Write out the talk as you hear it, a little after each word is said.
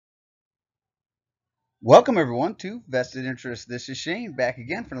Welcome everyone to Vested Interest. This is Shane back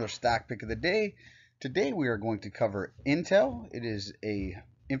again for another stock pick of the day. Today we are going to cover Intel. It is a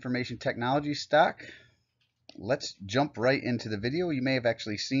information technology stock. Let's jump right into the video. You may have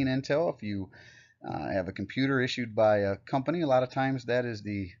actually seen Intel if you have a computer issued by a company. A lot of times that is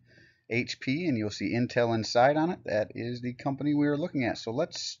the HP and you'll see Intel inside on it. That is the company we are looking at. So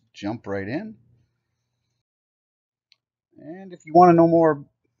let's jump right in. And if you want to know more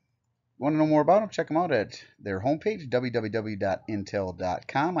about them, check them out at their homepage,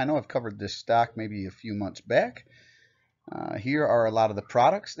 www.intel.com. I know I've covered this stock maybe a few months back. Here are a lot of the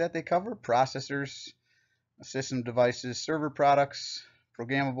products that they cover: processors, system devices, server products,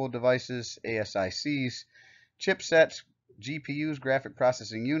 programmable devices, ASICs, chipsets, GPUs, graphic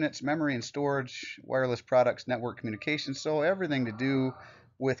processing units, memory and storage, wireless products, network communications. So everything to do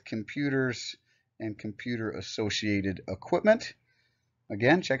with computers and computer associated equipment.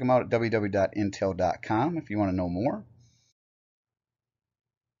 Again, check them out at www.intel.com if you want to know more.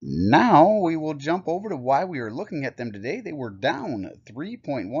 Now we will jump over to why we are looking at them today. They were down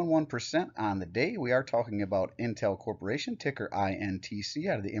 3.11% on the day. We are talking about Intel Corporation, ticker INTC,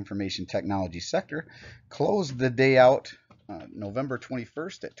 out of the information technology sector. Closed the day out November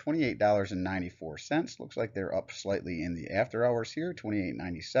 21st at $28.94. Looks like they're up slightly in the after hours here,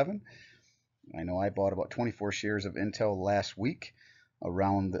 $28.97. I know I bought about 24 shares of Intel last week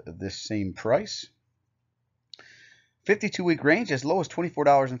around this same price. 52-week range as low as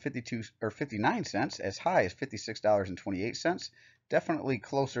 $24.59, as high as $56.28. Definitely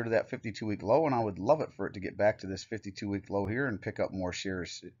closer to that 52-week low, and I would love it for it to get back to this 52-week low here and pick up more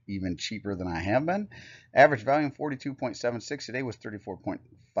shares even cheaper than I have been. Average volume 42.76 today was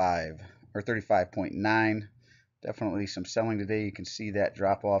 34.5 or 35.9. Definitely some selling today. You can see that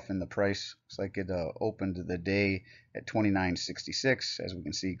drop off in the price. Looks like it opened the day at $29.66. As we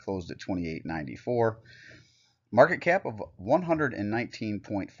can see, closed at $28.94. Market cap of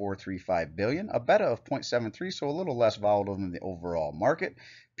 $119.435 billion, a beta of 0.73, so a little less volatile than the overall market.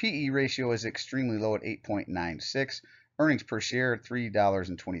 PE ratio is extremely low at 8.96. Earnings per share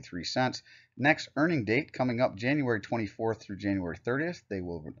 $3.23. Next earning date coming up January 24th through January 30th. They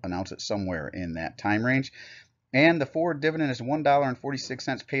will announce it somewhere in that time range. And the forward dividend is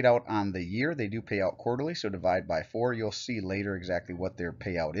 $1.46 paid out on the year. They do pay out quarterly, so divide by 4. You'll see later exactly what their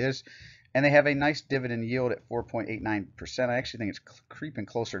payout is. And they have a nice dividend yield at 4.89%. I actually think it's creeping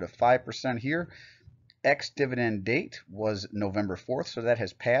closer to 5% here. Ex-dividend date was November 4th, so that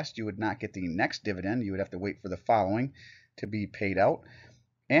has passed. You would not get the next dividend. You would have to wait for the following to be paid out.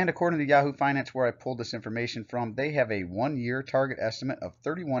 And according to Yahoo Finance, where I pulled this information from, they have a one-year target estimate of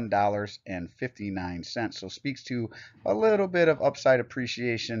 $31.59. So speaks to a little bit of upside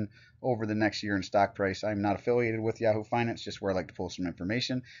appreciation over the next year in stock price. I'm not affiliated with Yahoo Finance, just where I like to pull some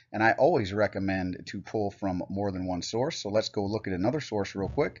information. And I always recommend to pull from more than one source. So let's go look at another source real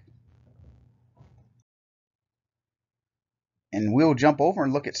quick. And we'll jump over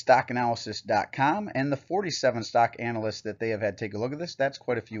and look at stockanalysis.com and the 47 stock analysts that they have had take a look at this. That's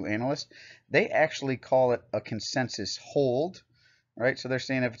quite a few analysts. They actually call it a consensus hold, right? So they're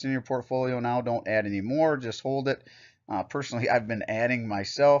saying if it's in your portfolio now, don't add any more, just hold it. Personally, I've been adding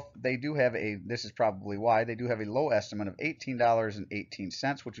myself. They do have this is probably why, they do have a low estimate of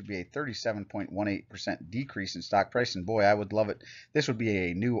 $18.18, which would be a 37.18% decrease in stock price. And boy, I would love it. This would be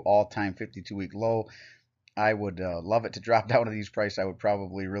a new all-time 52-week low. I would love it to drop down to these prices. I would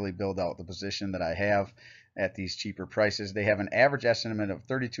probably really build out the position that I have at these cheaper prices. They have an average estimate of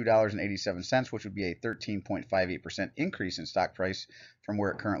 $32.87, which would be a 13.58% increase in stock price from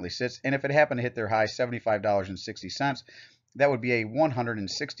where it currently sits. And if it happened to hit their high, $75.60, that would be a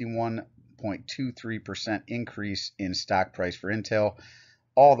 161.23% increase in stock price for Intel.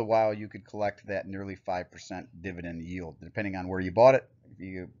 All the while, you could collect that nearly 5% dividend yield, depending on where you bought it. If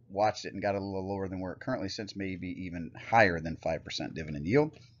you watched it and got a little lower than where it currently sits, maybe even higher than 5% dividend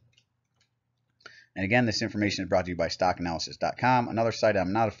yield. And again, this information is brought to you by stockanalysis.com, another site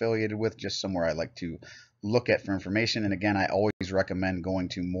I'm not affiliated with, just somewhere I like to look at for information. And again, I always recommend going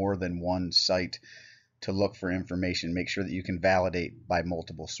to more than one site to look for information. Make sure that you can validate by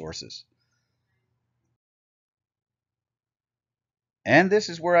multiple sources. And this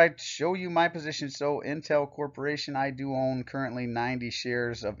is where I show you my position. So Intel Corporation, I do own currently 90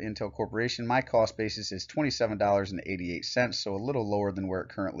 shares of Intel Corporation. My cost basis is $27.88, so a little lower than where it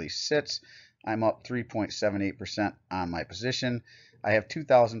currently sits. I'm up 3.78% on my position. I have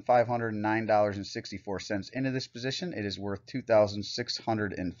 $2,509.64 into this position. It is worth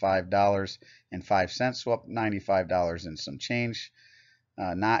 $2,605.05, so up $95 and some change.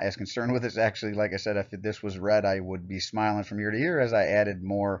 Not as concerned with it. Actually, like I said, if this was red, I would be smiling from year to year as I added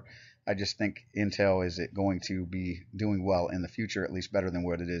more I just think Intel is going to be doing well in the future, at least better than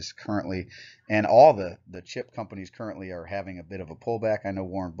what it is currently. And all the chip companies currently are having a bit of a pullback. I know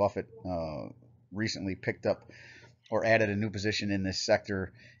Warren Buffett recently picked up or added a new position in this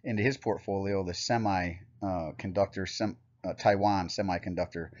sector into his portfolio. The Taiwan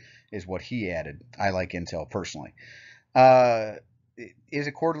semiconductor is what he added. I like Intel personally. Uh, is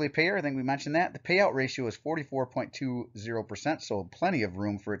a quarterly payer. I think we mentioned that. The payout ratio is 44.20%, so plenty of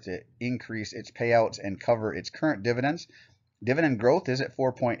room for it to increase its payouts and cover its current dividends. Dividend growth is at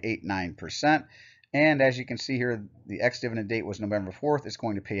 4.89%. And as you can see here, the ex-dividend date was November 4th. It's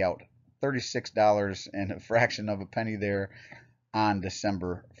going to pay out $36 and a fraction of a penny there on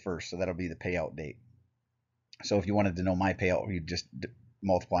December 1st. So that'll be the payout date. So if you wanted to know my payout, you just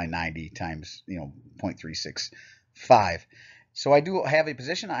multiply 90 times 0.365. So I do have a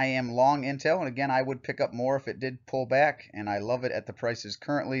position. I am long Intel, and again, I would pick up more if it did pull back, and I love it at the prices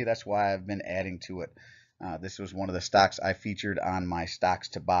currently. That's why I've been adding to it. This was one of the stocks I featured on my stocks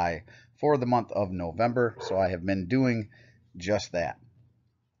to buy for the month of November, so I have been doing just that.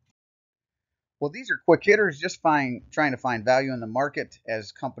 Well, these are quick hitters, just trying to find value in the market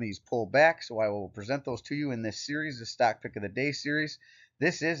as companies pull back. So I will present those to you in this series, the Stock Pick of the Day series.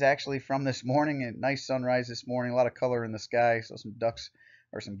 This is actually from this morning, a nice sunrise this morning, a lot of color in the sky, so some ducks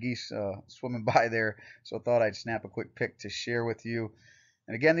or some geese swimming by there. So I thought I'd snap a quick pick to share with you.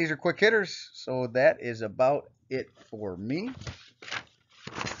 And again, these are quick hitters, so that is about it for me.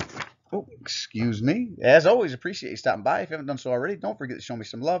 Oh, excuse me. As always, appreciate you stopping by. If you haven't done so already, don't forget to show me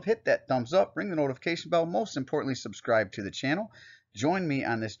some love. Hit that thumbs up, ring the notification bell. Most importantly, subscribe to the channel. Join me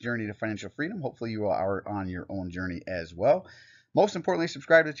on this journey to financial freedom. Hopefully, you are on your own journey as well. Most importantly,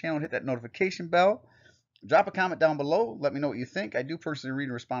 subscribe to the channel and hit that notification bell. Drop a comment down below. Let me know what you think. I do personally read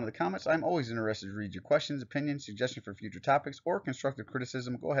and respond to the comments. I'm always interested to read your questions, opinions, suggestions for future topics, or constructive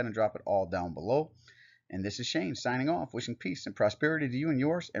criticism. Go ahead and drop it all down below. And this is Shane signing off, wishing peace and prosperity to you and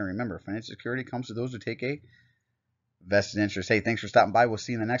yours. And remember, financial security comes to those who take a vested interest. Hey, thanks for stopping by. We'll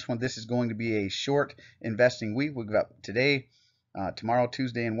see you in the next one. This is going to be a short investing week. We've got today, tomorrow,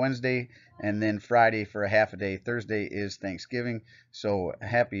 Tuesday, and Wednesday, and then Friday for a half a day. Thursday is Thanksgiving, so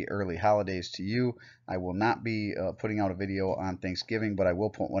happy early holidays to you. I will not be putting out a video on Thanksgiving, but I will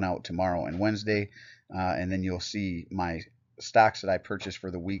put one out tomorrow and Wednesday, and then you'll see my stocks that I purchased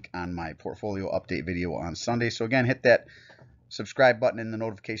for the week on my portfolio update video on Sunday. So again, hit that subscribe button and the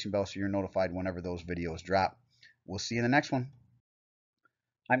notification bell so you're notified whenever those videos drop. We'll see you in the next one.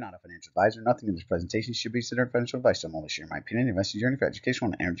 I'm not a financial advisor. Nothing in this presentation should be considered financial advice. I'm only sharing my opinion. Investing journey for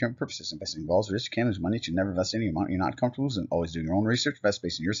educational and entertainment purposes. Investing involves risk. You can't lose money. You should never invest any amount you're not comfortable with, and always do your own research. Invest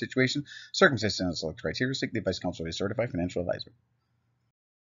based on your situation, circumstances, and select criteria. Seek the advice counsel of a certified financial advisor.